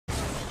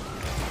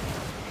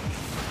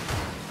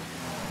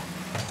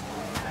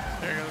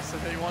so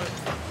if you want it.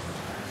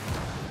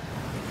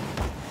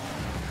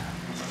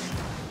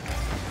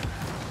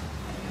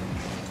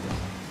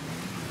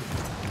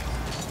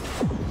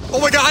 Oh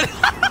my god!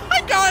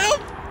 I got him!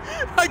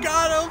 I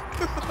got him!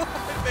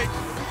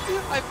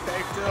 I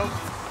faked him.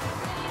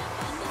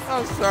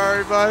 I'm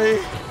sorry,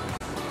 buddy.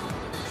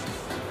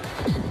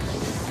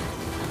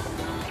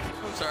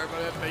 I'm sorry,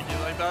 buddy. I faked you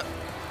like that.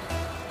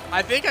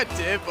 I think I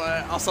did,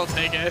 but I'll still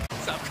take it.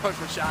 Stop going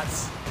for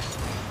shots.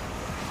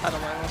 I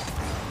don't mind one.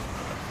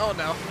 Oh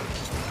no.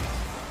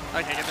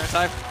 I can't get there in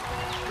time.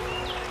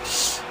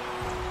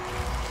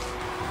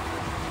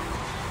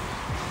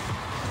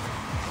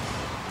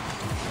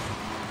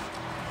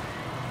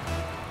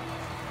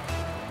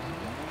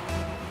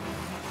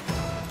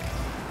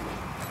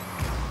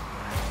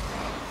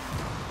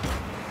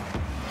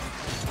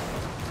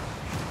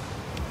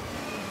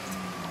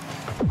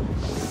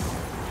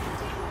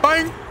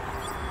 Bang!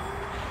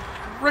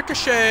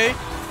 Ricochet.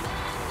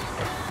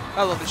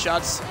 I love the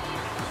shots.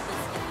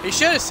 He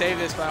should have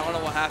saved this, but I don't know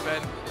what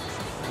happened.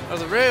 It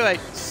was a really like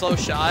slow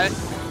shot.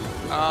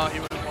 Oh, he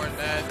was more than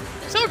dead.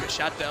 Still a good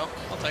shot though.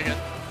 I'll take it.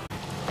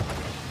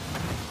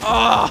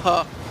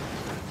 Oh,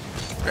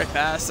 great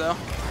pass though.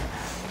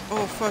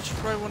 Oh fudge!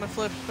 Right when I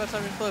flip, bad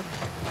time to flip.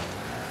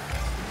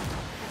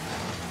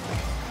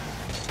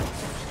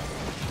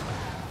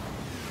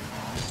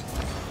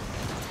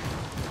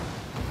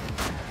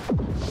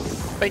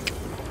 Fake.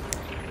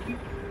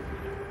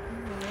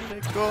 Let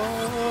it go.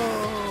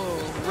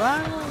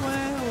 Right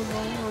away, we're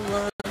gonna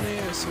run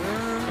in a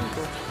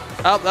circle.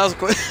 Oh, that was a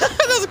quick.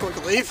 That was a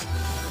quick leave.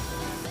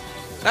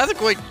 That was a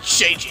quick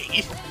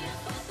JG.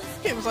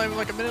 Game was not even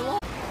like a minute long.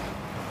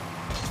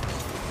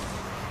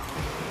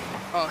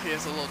 Oh, he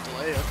has a little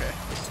delay. Okay.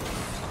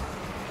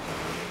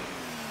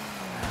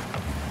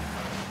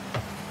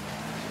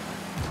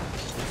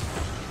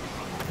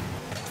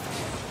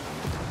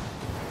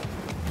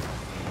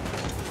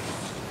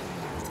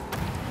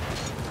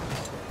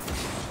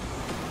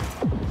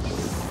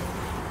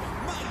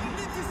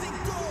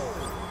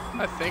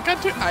 I think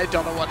I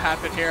don't know what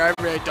happened here. I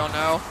really don't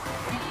know.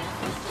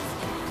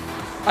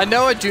 I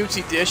know a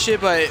Doomsy dish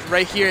it, but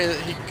right here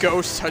he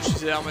ghost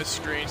touches it on my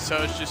screen, so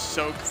it's just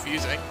so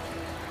confusing.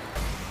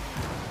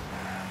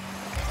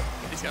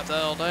 He's got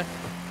that all day.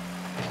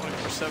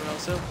 24/7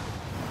 also.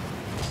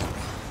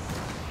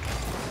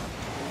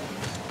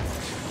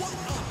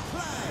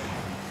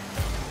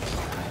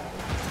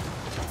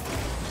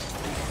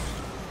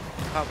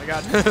 Oh my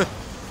god.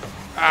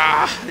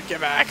 Ah,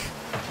 get back.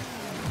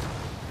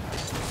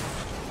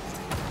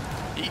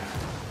 Eat.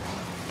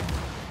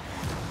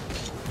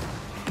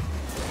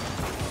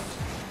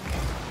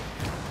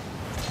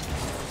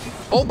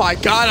 Oh my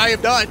god, I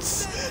am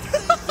nuts!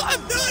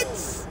 I'm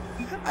nuts!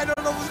 I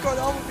don't know what's going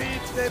on with me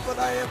today, but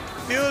I am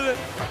feeling it.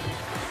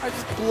 I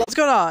just blow. What's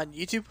going on,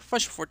 YouTube?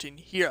 Fudge14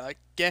 here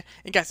again.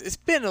 And guys, it's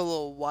been a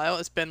little while.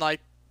 It's been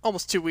like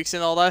almost 2 weeks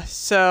and all that.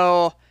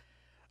 So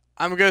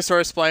I'm gonna sort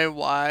of explain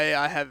why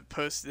I haven't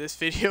posted this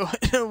video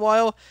in a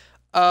while.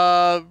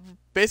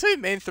 Basically,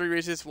 main 3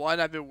 reasons.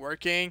 One, I've been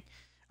working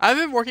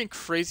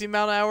crazy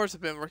amount of hours. I've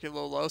been working a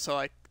little low, so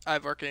like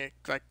I'm working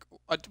like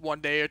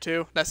 1 day or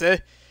 2. That's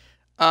it.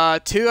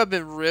 2, I've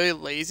been really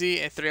lazy,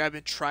 and 3, I've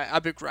been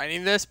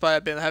grinding this, but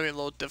I've been having a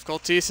little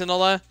difficulties and all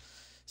that.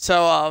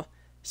 So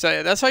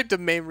yeah, that's like the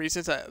main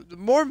reasons. The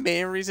more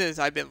main reason is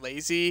I've been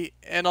lazy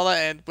and all that.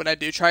 And when I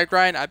do try to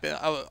grind, I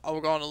will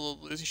go on a little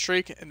losing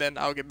streak, and then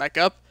I'll get back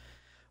up.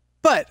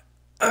 But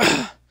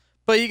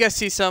but you guys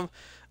see some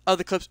of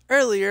the clips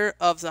earlier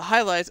of the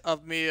highlights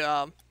of me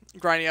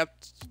grinding up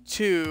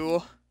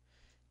to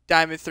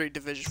Diamond 3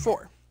 Division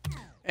 4,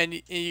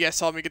 and you guys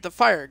saw me get the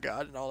Fire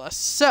God and all that.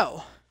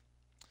 So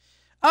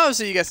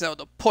obviously, you guys know what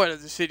the point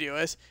of this video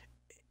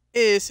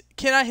is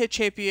can I hit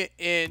champion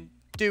in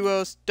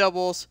duos,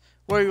 doubles,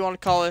 whatever you want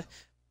to call it.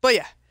 But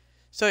yeah,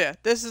 so yeah,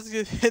 this is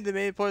the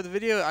main point of the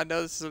video. I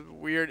know this is a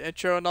weird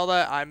intro and all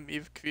that. I'm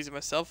even confusing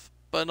myself,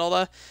 but and all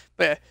that.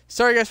 But yeah,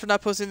 sorry guys for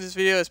not posting this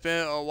video. It's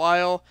been a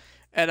while,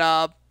 and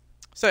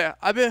so yeah,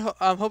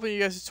 I'm hoping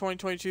you guys'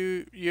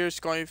 2022 year's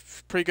going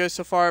pretty good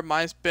so far.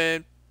 Mine's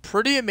been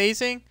pretty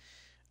amazing.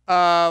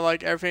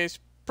 Like everything's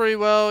pretty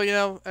well, you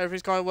know,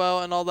 everything's going well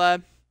and all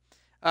that.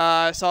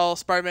 I saw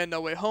Spider-Man No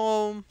Way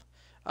Home.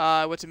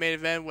 I went to main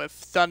event with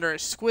Thunder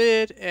and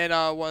Squid and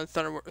one of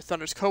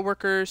Thunder's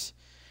co-workers.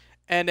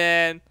 And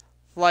then,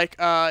 like,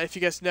 if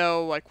you guys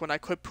know, like, when I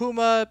quit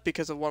Puma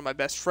because of one of my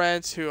best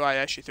friends who I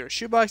actually threw a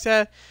shoebox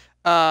at,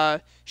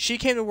 she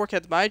came to work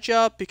at my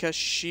job because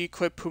she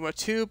quit Puma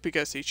too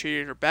because he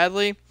treated her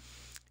badly.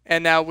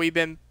 And now we've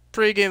been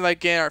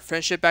getting our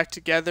friendship back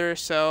together.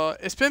 So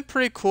it's been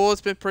pretty cool. It's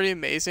been pretty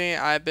amazing.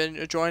 I've been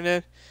enjoying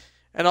it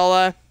and all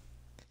that.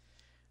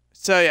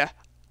 So yeah,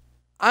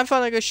 I'm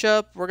finally gonna shut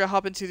up. We're gonna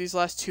hop into these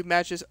last 2 to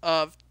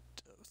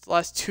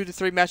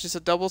 3 matches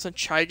of doubles and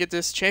try to get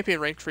this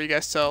champion ranked for you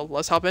guys. So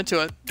let's hop into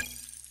it.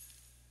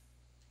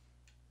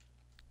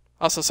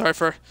 Also, sorry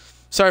for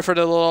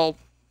the little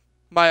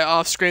my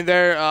off screen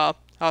there. I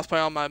was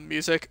playing on my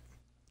music.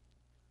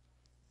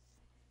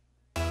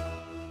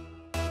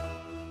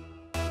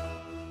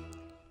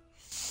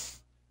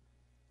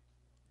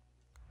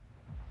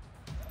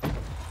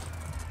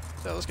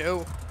 So let's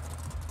go.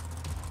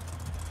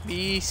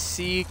 Me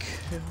Seek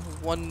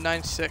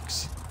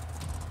 196.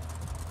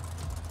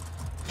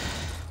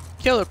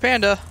 Killer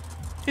Panda.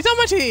 He's on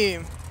my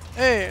team.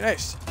 Hey,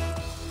 nice.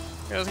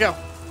 Okay, let's go.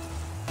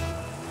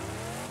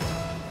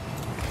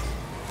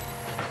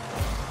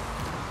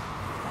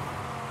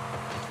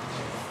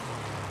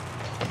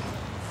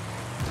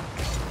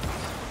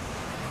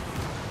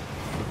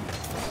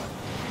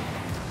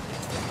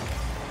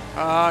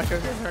 Okay,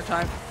 our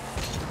time.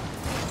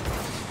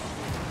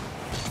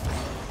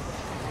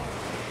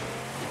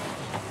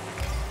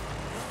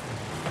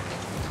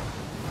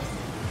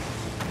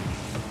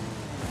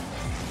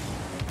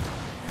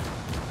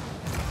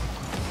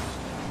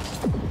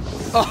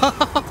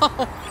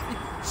 Oh,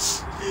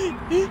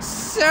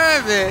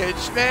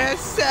 savage, man,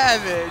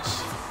 savage.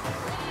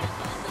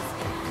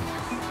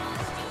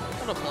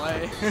 What a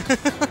play.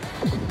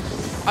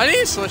 I need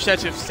to switch that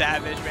to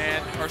savage,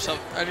 man, or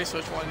something. I need to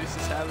switch one of these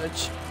to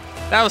savage.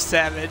 That was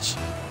savage.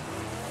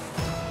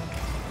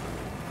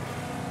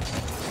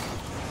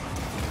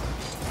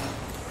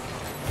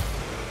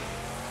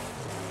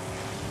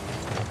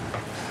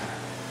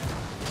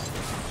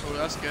 Oh,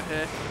 that's a good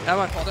hit. That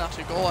might fall down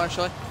to a goal,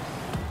 actually.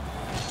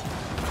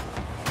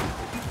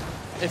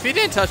 If he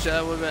didn't touch it,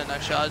 that would have been a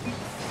nice shot.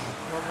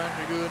 Well, man,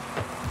 you're good.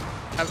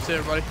 Have it to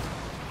everybody.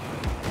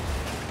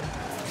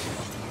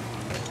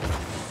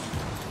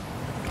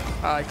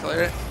 I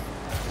clear it.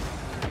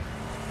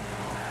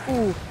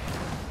 Ooh.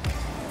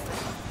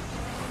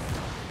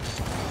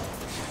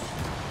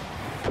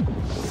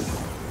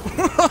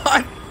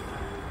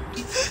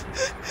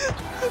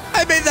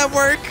 I made that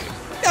work.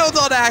 That was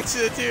on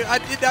accident, too. I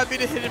did not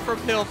mean to hit it from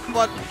hill,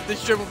 but the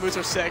dribble moves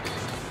are sick.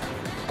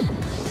 I'm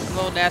a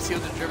little nasty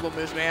with the dribble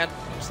moves, man.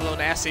 Just a little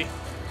nasty.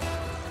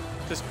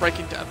 Just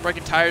breaking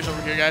tires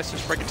over here, guys.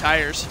 Just breaking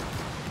tires.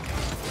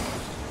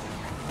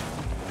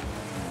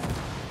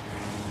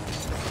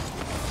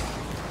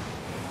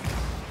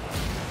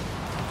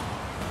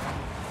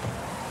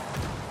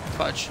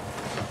 Fudge.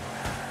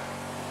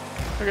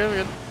 Okay, we're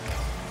good.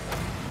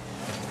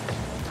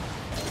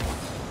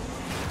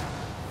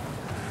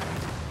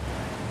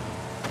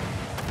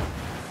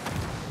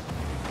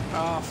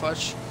 Oh,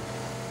 fudge.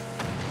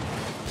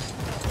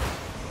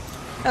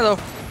 Hello.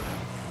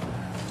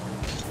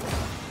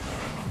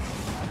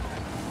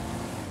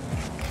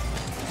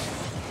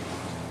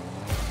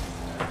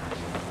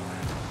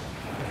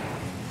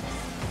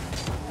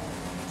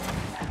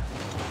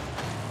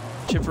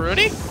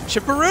 Chipperoni?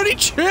 Chipperoni?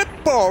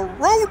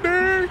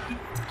 Chipperoni!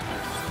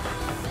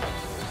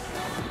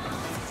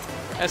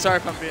 And sorry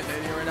if I'm being an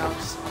idiot right now. I'm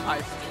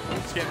hype.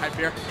 I'm just getting hype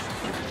here.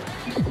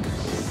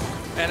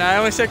 And I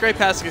only said great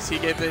pass because he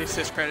gave the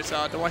assist credit, so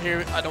I don't want to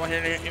hear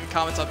any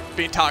comments on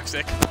being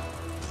toxic.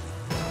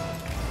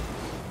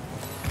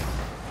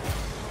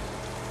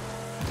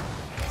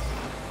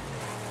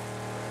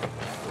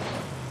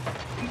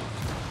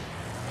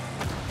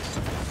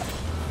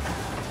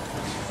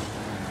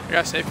 I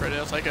got safe for it,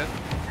 it's like it.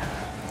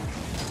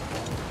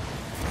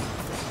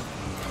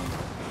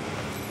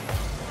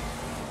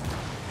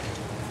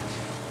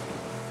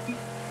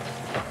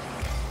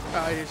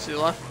 Oh, you can see the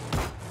left.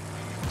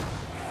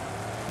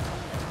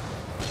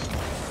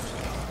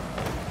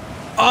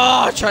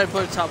 Oh, I tried to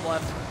put it top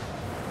left.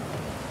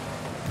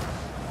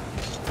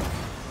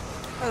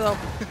 Hello.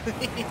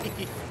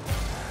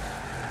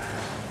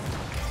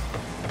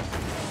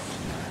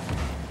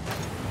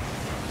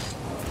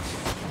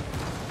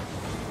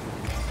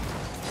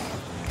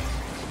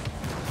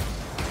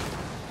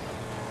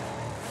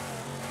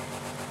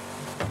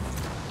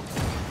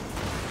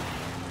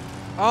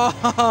 Oh,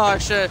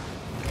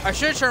 I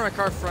should turn my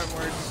car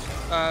forward,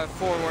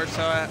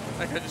 so I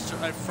could just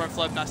front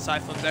flip, not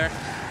side flip there.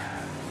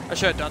 I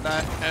should have done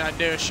that, and I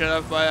knew I should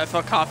have, but I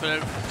felt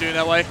confident doing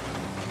that way.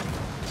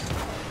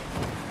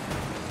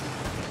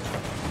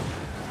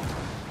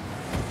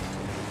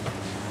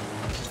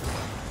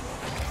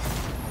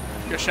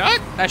 Good shot?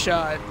 Nice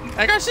shot.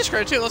 I got assist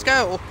credit too, let's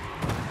go.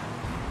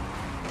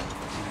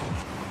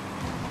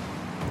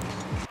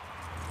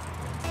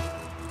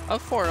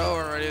 Up 4-0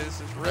 already,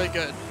 this is really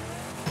good.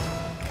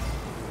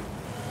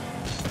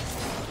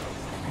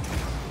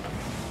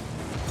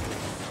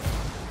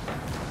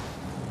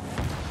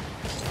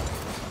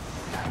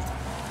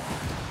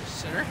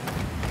 Center? No,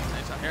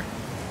 he's not here.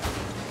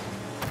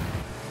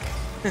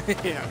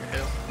 Yeah, I'm gonna hit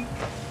him.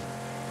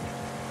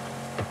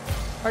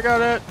 I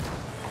got it.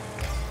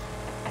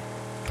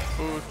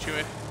 Ooh,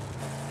 chewy.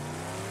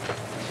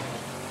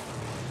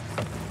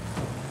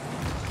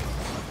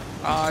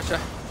 Gotcha.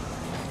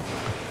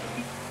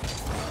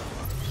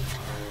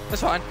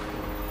 That's fine.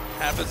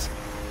 Happens.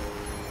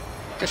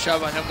 Good shot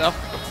by him though.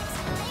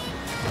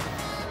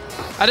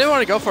 I didn't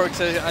want to go for it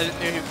because I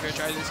knew he was going to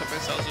try to do something,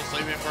 so I was just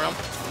leaving it for him.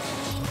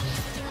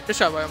 Good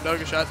shot by him though,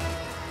 good shot.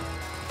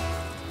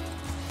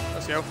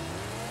 Let's go.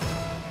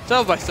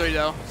 Still by 3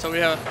 though, so we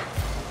have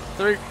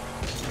three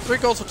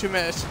goals for 2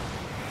 minutes.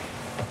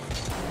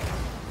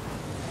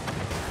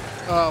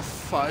 Oh,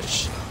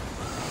 fudge.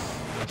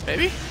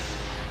 Maybe?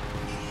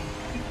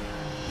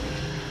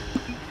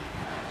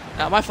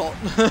 Not my fault.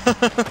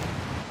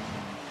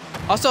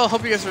 Also, I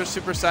hope you guys are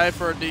super excited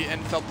for the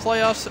NFL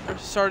playoffs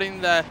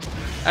starting.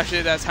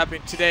 That's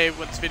happening today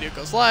when this video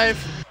goes live.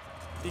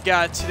 You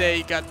got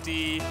the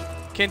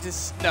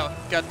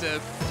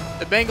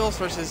Bengals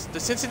versus the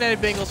Cincinnati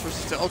Bengals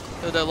versus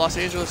the Los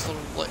Angeles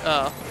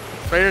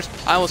Raiders.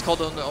 I almost called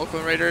them the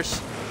Oakland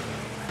Raiders.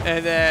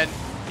 And then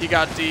you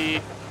got the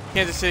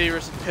Kansas City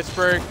versus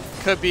Pittsburgh.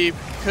 Could be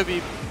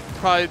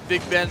probably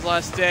Big Ben's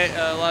last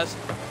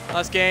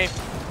game.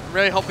 I'm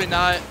really hoping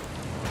not.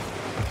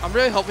 I'm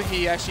really hoping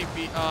he actually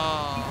beat.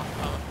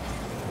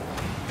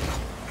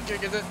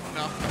 Get it?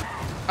 No.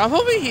 I'm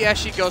hoping he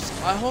actually goes.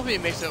 I'm hoping he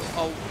makes a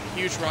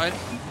huge run.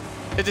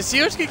 If the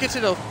Steelers can get to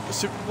the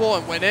Super Bowl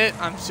and win it,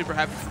 I'm super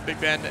happy for Big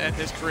Ben and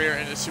his career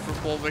in a Super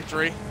Bowl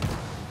victory.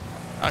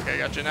 Okay,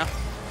 gotcha now.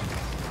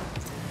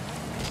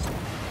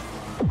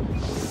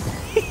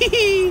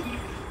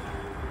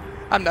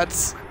 I'm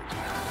nuts.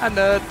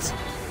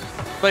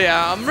 But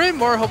yeah, I'm really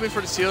more hoping for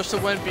the Steelers to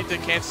win, beat the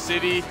Kansas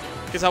City,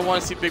 because I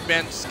want to see Big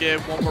Ben just get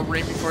one more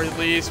ring before he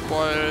leaves.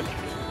 But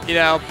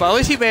at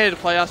least he made it to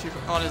playoffs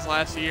on his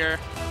last year.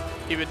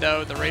 Even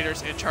though the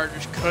Raiders and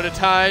Chargers could have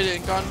tied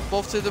and gone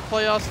both to the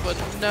playoffs, but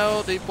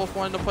no, they both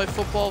wanted to play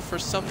football for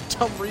some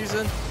dumb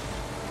reason.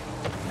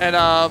 And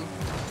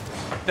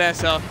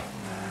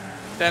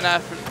then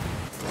after,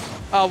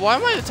 why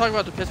am I talking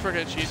about the Pittsburgh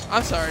and Chiefs?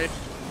 I'm sorry,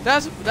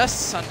 that's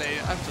Sunday.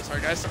 I'm so sorry,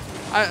 guys.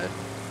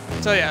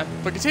 So yeah,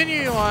 but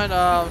continuing on,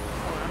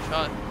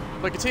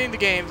 but continuing the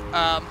game,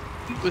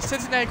 with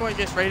Cincinnati going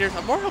against Raiders,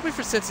 I'm more hoping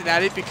for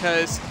Cincinnati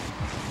because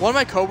one of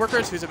my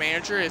coworkers, who's a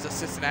manager, is a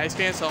Cincinnati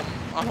fan, so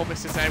I'm hoping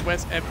Cincinnati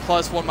wins. And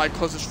plus, one of my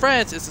closest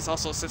friends is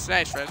also a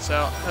Cincinnati friend,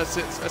 so a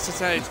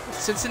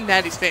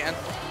Cincinnati's fan.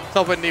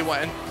 So hoping they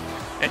win.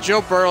 And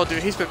Joe Burrow,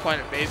 dude, he's been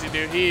playing amazing,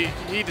 dude. He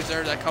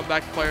deserved that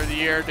comeback player of the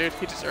year, dude.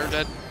 He deserved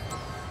it.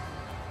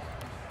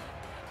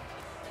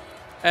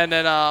 And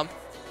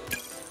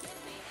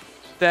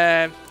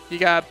then you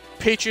got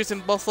Patriots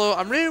and Buffalo.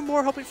 I'm really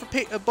more hoping for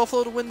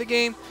Buffalo to win the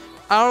game.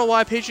 I don't know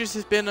why Patriots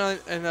has been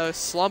in a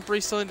slump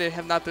recently. They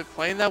have not been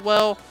playing that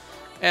well,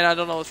 and I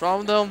don't know what's wrong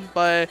with them.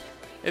 But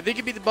if they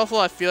can beat the Buffalo,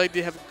 I feel like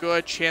they have a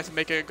good chance of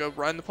making a good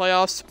run in the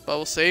playoffs. But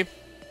we'll see.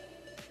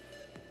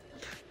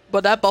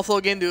 But that Buffalo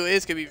game, dude,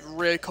 is going to be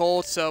really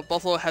cold, so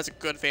Buffalo has a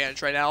good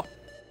advantage right now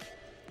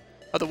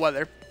of the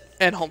weather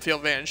and home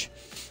field advantage.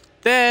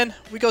 Then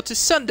we go to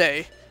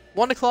Sunday,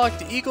 1 o'clock,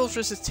 the Eagles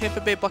versus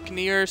Tampa Bay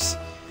Buccaneers.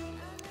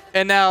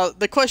 And now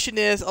the question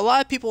is, a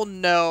lot of people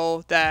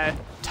know that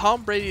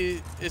Tom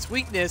Brady's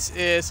weakness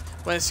is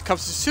when it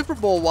comes to Super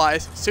Bowl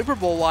wise,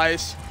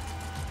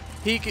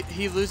 he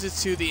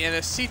loses to the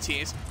NFC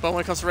teams. But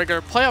when it comes to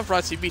regular playoff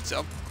runs, he beats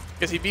them.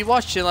 Because he beat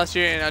Washington last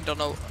year, and I don't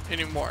know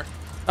anymore.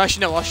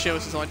 Actually, no, Washington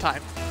was his only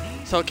time.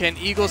 So can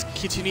Eagles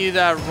continue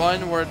that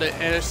run where the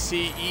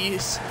NFC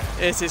East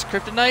is his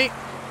kryptonite?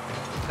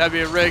 That'd be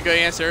a really good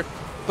answer.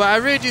 But I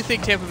really do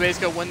think Tampa Bay is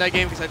going to win that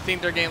game because I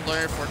think they're getting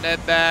Leonard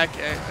Fournette back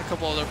and a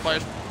couple other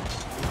players.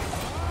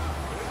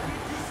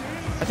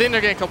 I think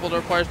they're getting a couple of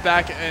their players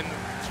back, and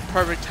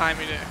perfect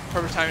timing to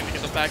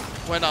get them back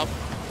when the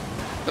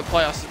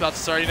playoffs is about to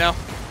start. When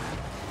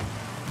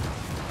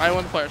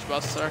the playoffs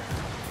about to start.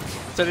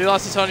 So they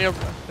lost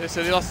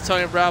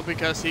Antonio Brown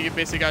because he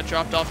basically got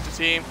dropped off the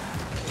team.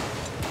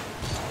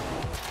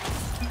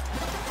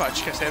 Probably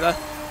just can't say that.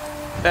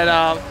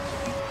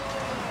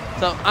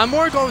 So I'm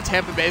more going with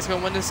Tampa Bay's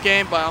going to win this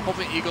game, but I'm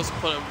hoping Eagles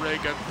put a really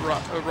good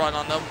run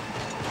on them.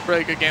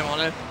 Really good game on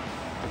it.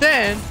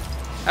 Then,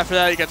 after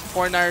that, you got the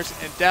 49ers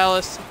and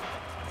Dallas.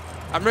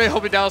 I'm really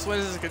hoping Dallas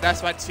wins this because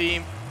that's my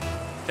team.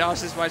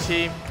 Dallas is my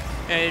team.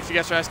 And if you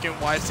guys are asking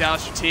why is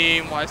Dallas your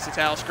team, why is the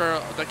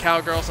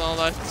Cowgirls and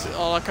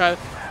all that kind of,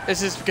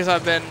 it's just because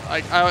I've been,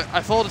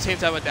 I followed the team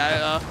time with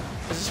dad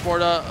as a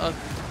sport, and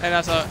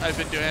that's what I've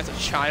been doing as a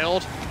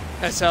child.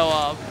 And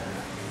so,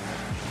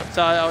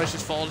 so I always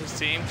just followed his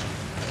team.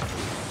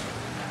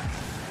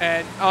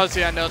 And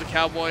obviously I know the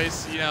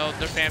Cowboys, their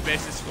fan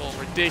base is full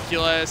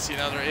ridiculous,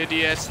 they're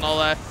idiots and all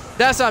that.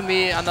 That's not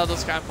me. I'm not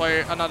those kind of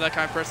player. I'm not that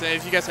kind of person.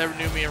 If you guys ever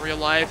knew me in real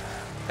life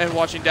and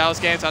watching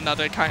Dallas games, I'm not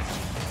that kind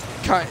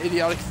of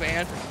idiotic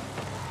fan.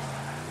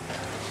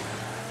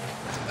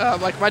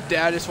 Like my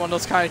dad is one of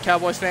those kind of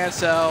Cowboys fans,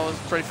 so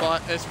it's pretty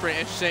fun. It's pretty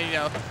interesting,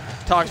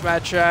 talks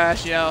mad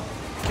trash,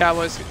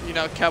 Cowboys,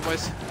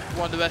 Cowboys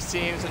one of the best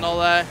teams and all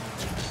that.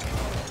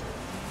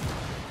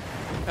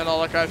 And all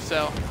that kind of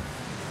stuff.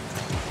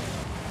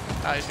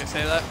 I was gonna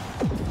say that.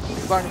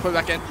 But I'm gonna put it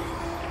back in.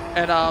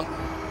 And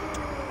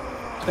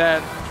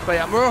but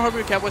yeah, I'm really hoping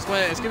the Cowboys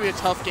win. It's gonna be a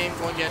tough game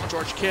going against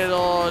George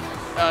Kittle,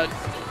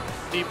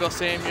 Deebo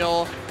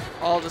Samuel,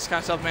 all this kind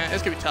of stuff, man.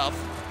 It's gonna be tough.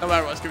 No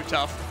matter what, it's gonna be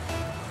tough.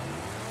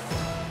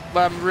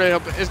 But I'm really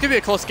hoping it's gonna be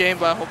a close game,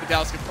 but I'm hoping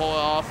Dallas can pull it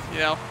off,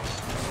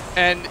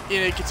 And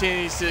it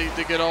continues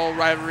the good old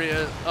rivalry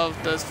of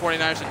those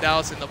 49ers and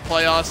Dallas in the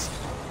playoffs.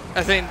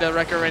 I think the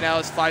record right now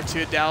is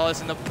 5-2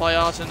 Dallas in the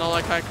playoffs and all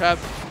that kind of crap.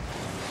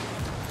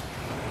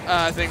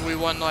 I think we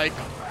won like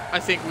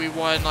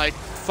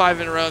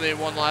 5 in a row. They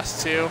won the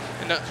last 2,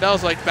 and that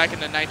was like back in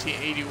the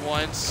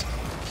 1981s.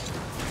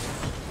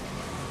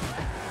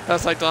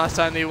 That's like the last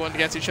time they went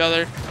against each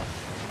other.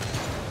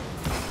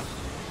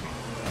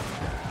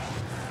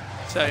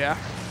 So yeah.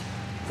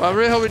 Well, I'm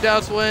really hoping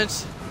Dallas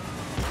wins.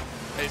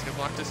 Hey, he's gonna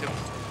block this. And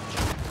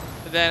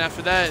then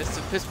after that, it's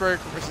the Pittsburgh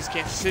versus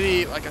Kansas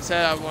City. Like I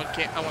said, I want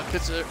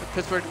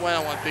Pittsburgh to win.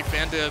 I want Big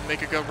Ben to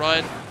make a good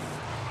run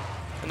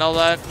and all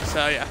that.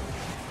 So yeah.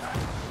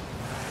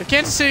 If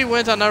Kansas City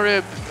wins, I'm not really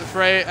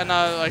afraid. I'm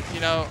not like, you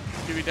know,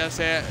 be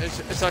devastated.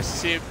 It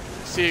sucks to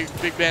see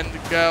Big Ben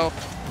go.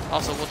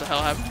 Also, what the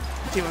hell happened?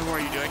 Team, what are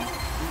you doing?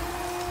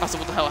 Also,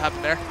 what the hell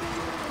happened there?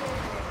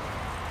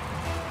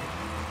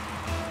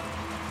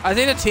 I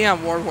think the team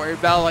I'm more worried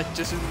about, like,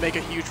 just to make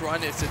a huge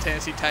run, is the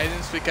Tennessee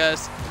Titans,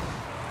 because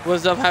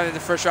with them having the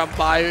first round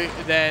bye,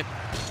 then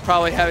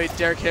probably having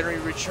Derrick Henry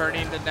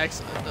returning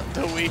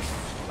the week,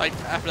 like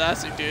after that,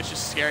 so dude, it's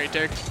just scary.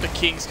 The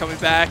Kings coming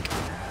back.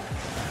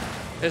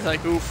 It's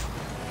like oof.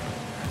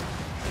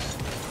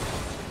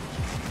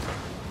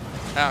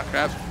 Oh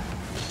crap.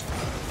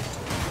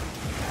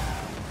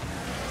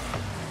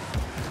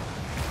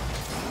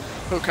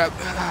 Oh crap.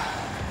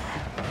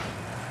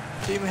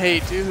 Team, hey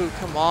dude,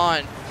 come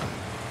on.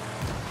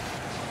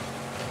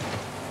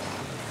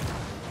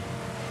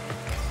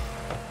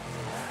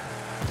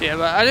 Yeah,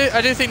 but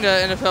I do think the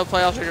NFL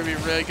playoffs are gonna be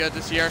really good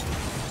this year.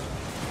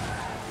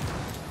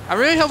 I'm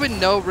really hoping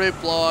no really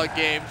blowout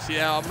games. You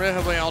know, I'm really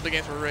hoping all the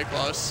games were really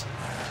close,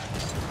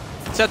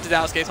 except the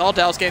Dallas games. All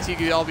Dallas games, you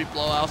could all be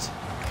blowouts.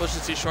 Let's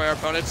just destroy our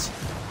opponents.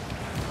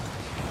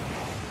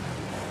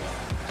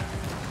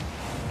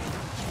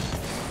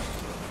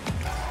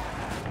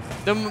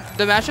 The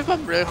matchup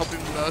I'm really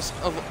hoping the most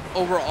of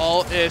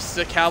overall is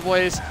the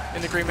Cowboys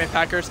and the Green Bay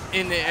Packers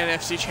in the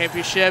NFC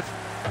Championship.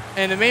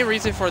 And the main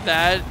reason for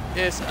that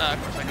is, of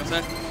course I go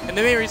that. And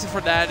the main reason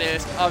for that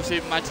is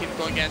obviously my team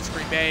going against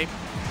Green Bay.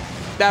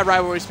 That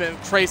rivalry's been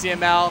crazy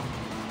amount.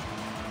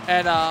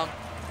 And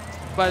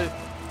but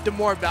the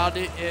more about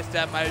it is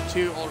that my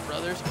two older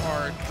brothers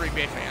are Green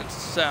Bay fans,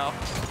 so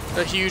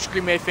they're huge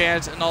Green Bay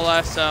fans and all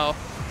that. So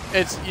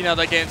it's, you know,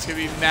 that game's gonna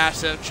be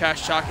massive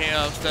trash talking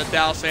of the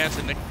Dallas fans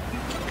and the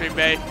Green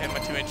Bay, and my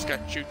teammate just got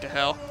shoot to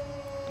hell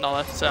and all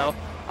that. So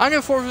I'm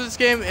gonna forfeit this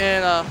game,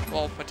 and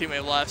well, my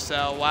teammate left,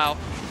 so wow.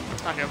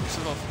 I'm gonna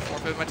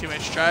forfeit. My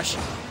teammate's trash.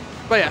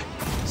 But yeah,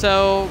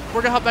 so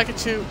we're gonna hop back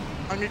into.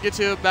 I'm gonna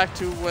get back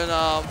to when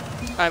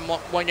I'm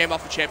one game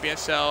off the champion.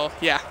 So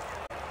yeah.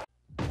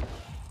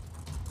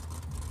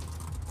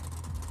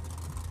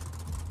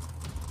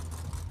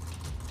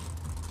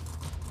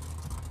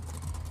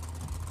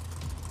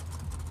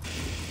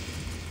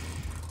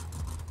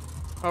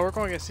 Oh, we're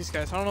going against these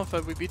guys. I don't know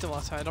if we beat them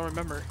last time. I don't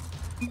remember.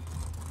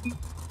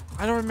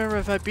 I don't remember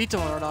if I beat them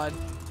or not.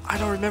 I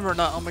don't remember or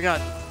not. Oh my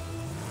god.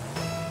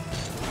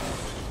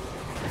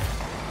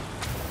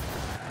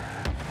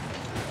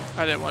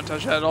 I didn't want to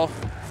touch that at all.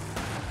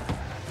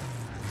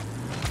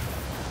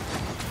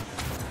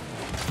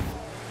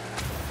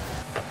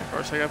 Of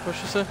course, I gotta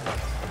push this in.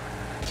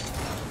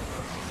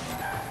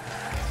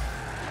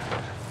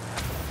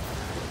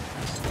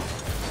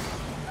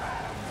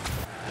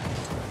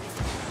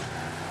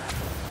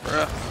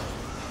 Bruh.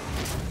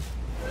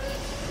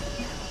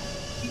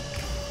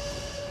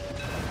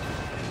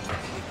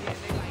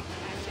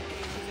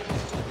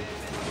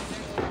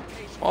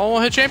 Well, I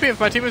won't hit champion if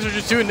my teammates are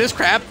just doing this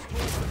crap.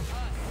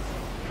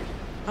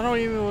 I don't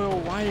even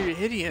know why you're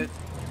hitting it.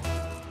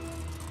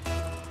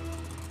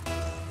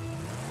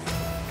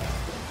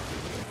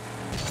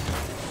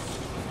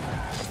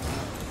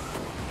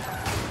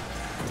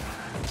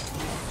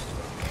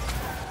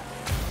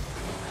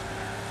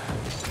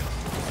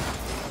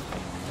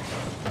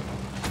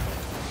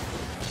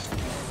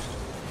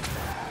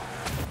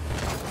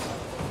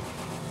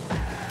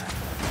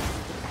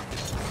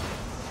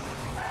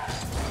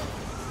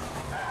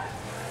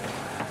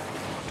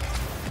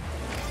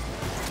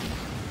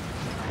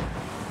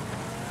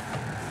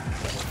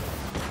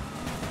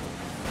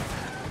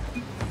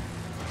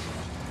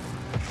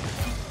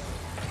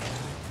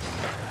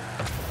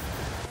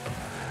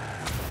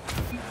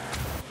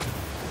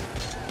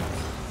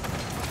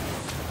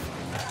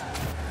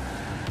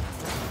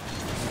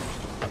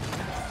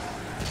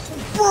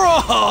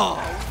 Bro!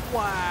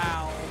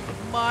 Wow.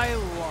 My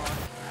luck.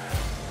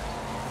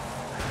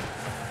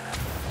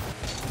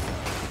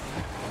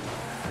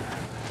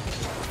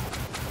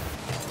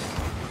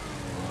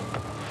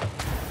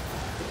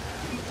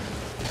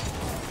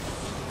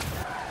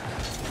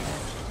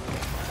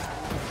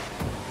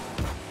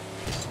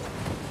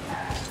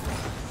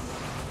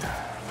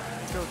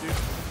 Go, dude.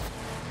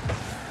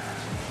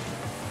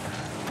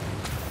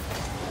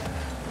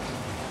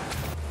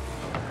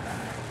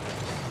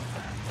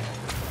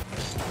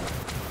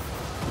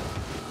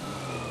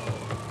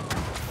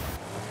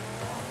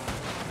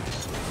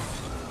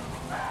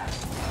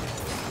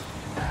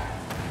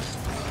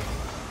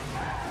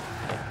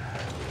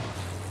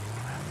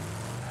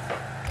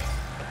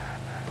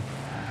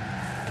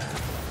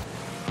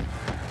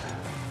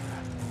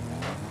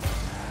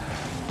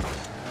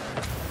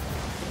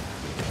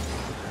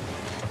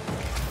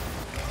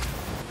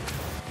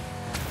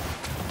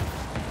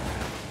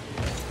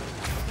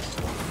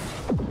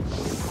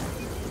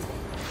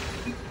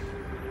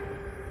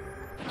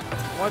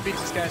 want to beat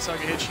this guy so I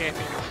can hit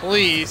champion.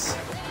 Please.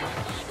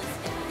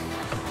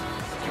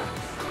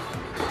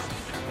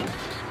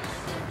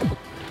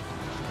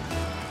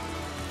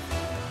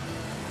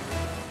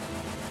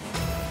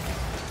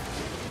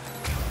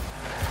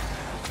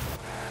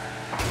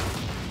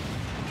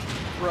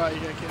 Right,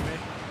 you gotta kidding me.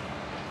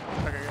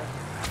 Okay, good.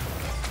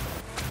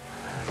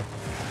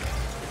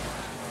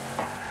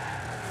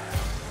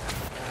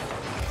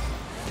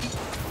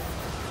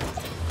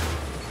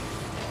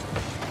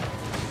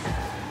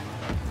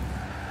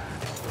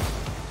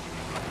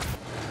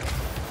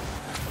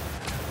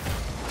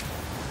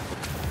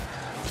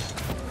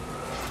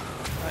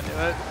 I knew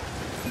it.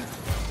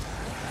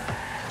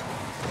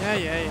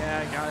 Yeah,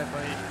 I got it,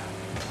 buddy.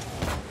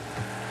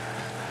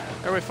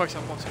 Everybody fucks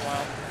up once in a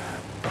while.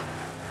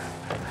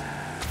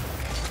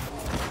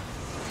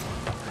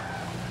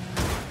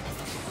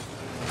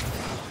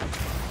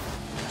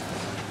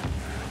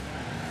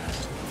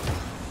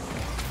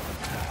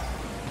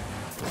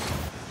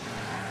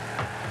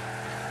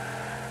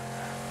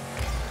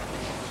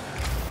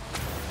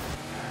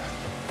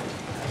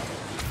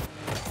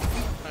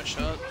 Nice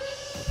shot.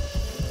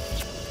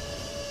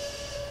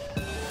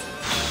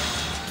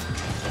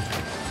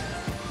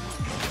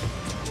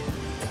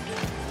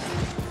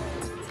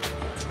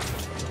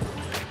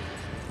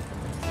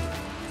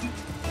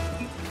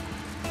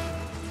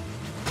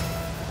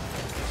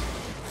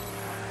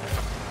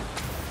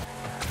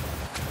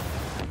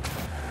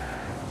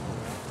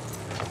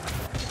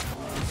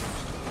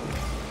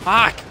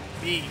 Fuck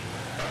me.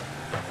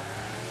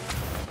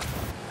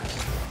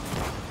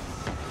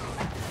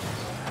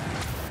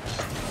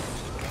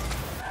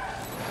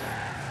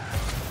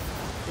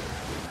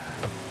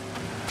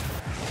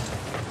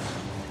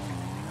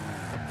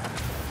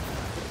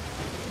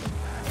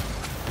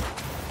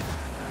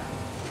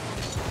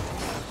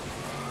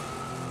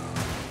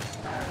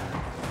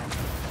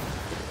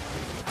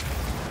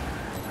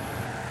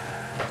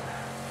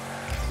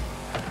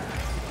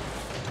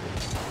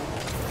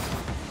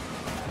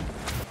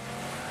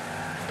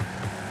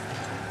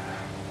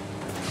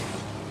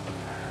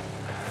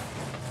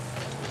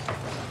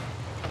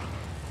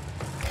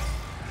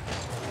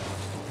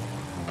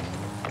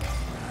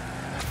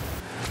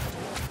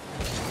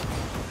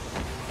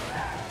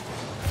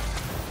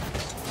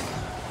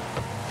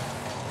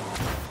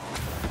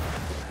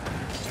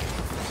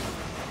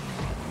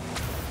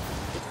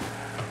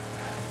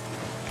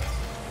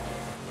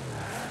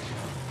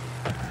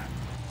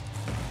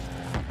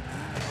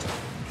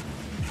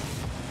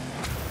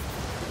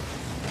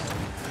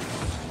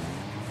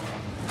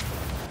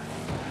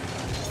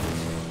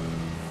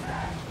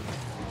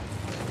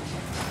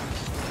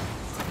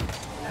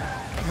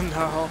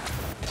 No.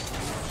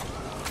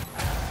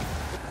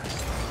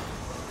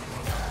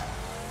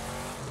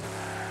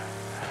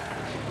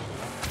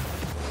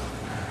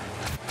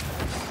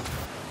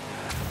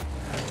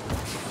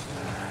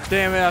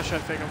 Damn it, I should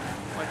have taken him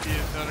like the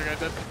other guy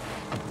did.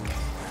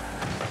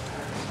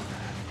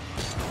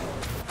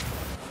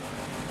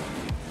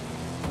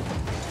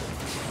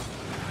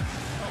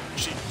 Oh,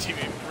 she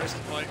teammate risked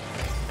the play.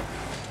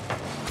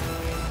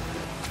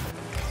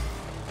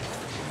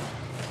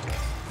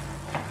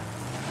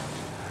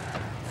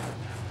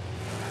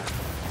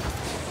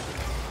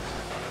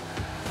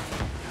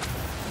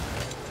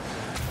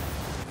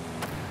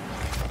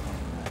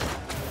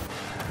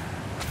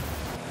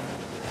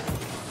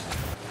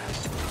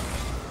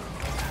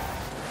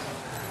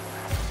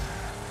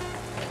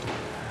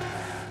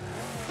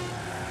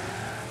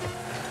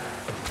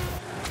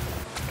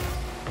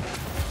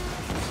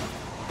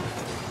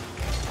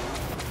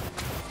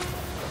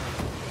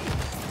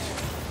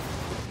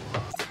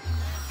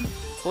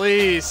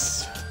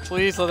 Please,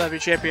 please let that be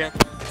champion.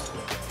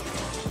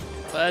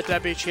 Let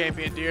that be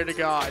champion, dear to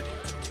God.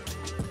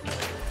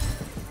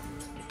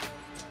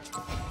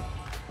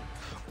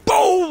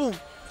 Boom!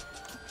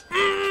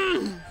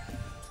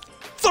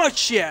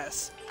 Fuck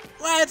yes!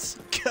 Let's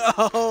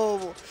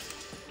go!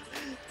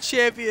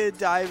 Champion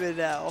Diamond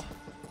now.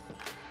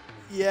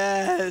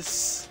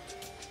 Yes!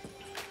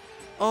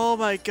 Oh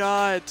my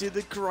God, dude,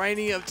 the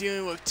grinding of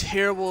dealing with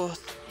terrible...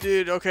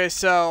 Dude, okay,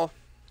 so...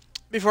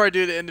 Before I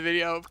do the end of the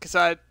video, because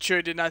I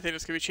sure did not think it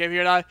was gonna be champion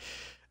or not,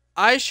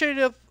 I straight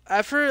up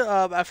after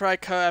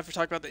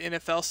talking about the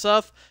NFL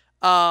stuff,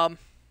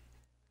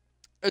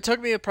 it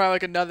took me probably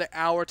like another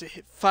hour to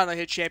finally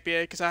hit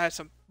champion because I had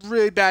some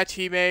really bad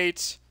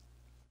teammates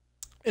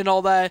and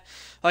all that.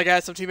 Like I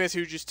had some teammates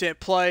who just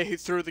didn't play, who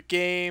threw the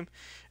game,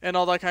 and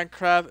all that kind of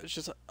crap. It's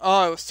just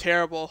oh, it was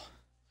terrible.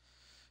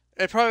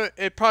 It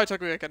probably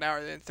took me like an hour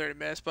and 30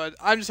 minutes, but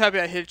I'm just happy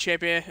I hit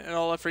champion and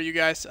all that for you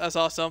guys. That's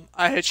awesome.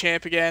 I hit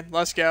champ again.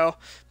 Let's go.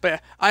 But yeah,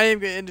 I am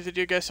gonna end the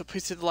video, guys. So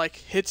please hit the like,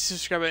 hit the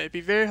subscribe button. It'd be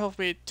very helpful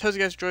for me. Tell you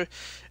guys enjoy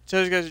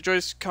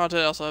this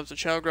content. It also helps the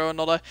channel grow and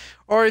all that.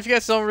 Or if you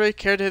guys don't really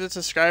care to hit the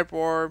subscribe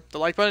or the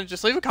like button,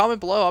 just leave a comment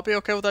below. I'll be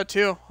okay with that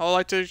too. I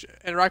like to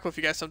interact with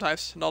you guys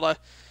sometimes and all that.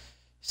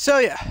 So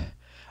yeah,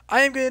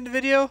 I am gonna end the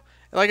video.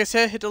 Like I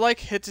said, hit the like,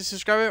 hit the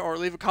subscribe button, or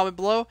leave a comment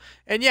below.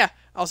 And yeah,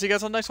 I'll see you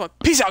guys on the next one.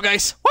 Peace out,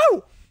 guys.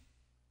 Woo!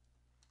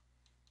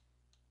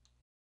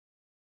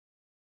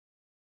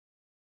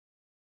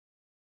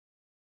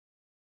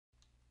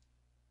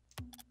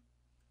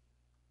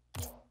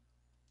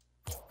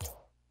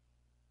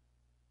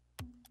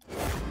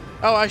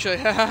 Oh, actually,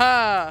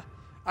 haha!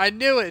 I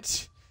knew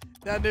it!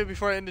 I knew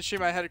before I ended the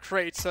stream I had a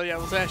crate, so yeah,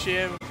 it was actually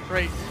a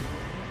crate.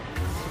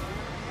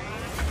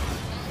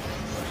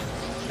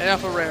 And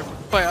alpha rare.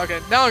 But okay,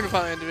 now I can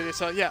finally end the video,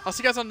 so yeah, I'll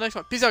see you guys on the next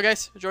one. Peace out,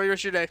 guys. Enjoy the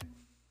rest of your day.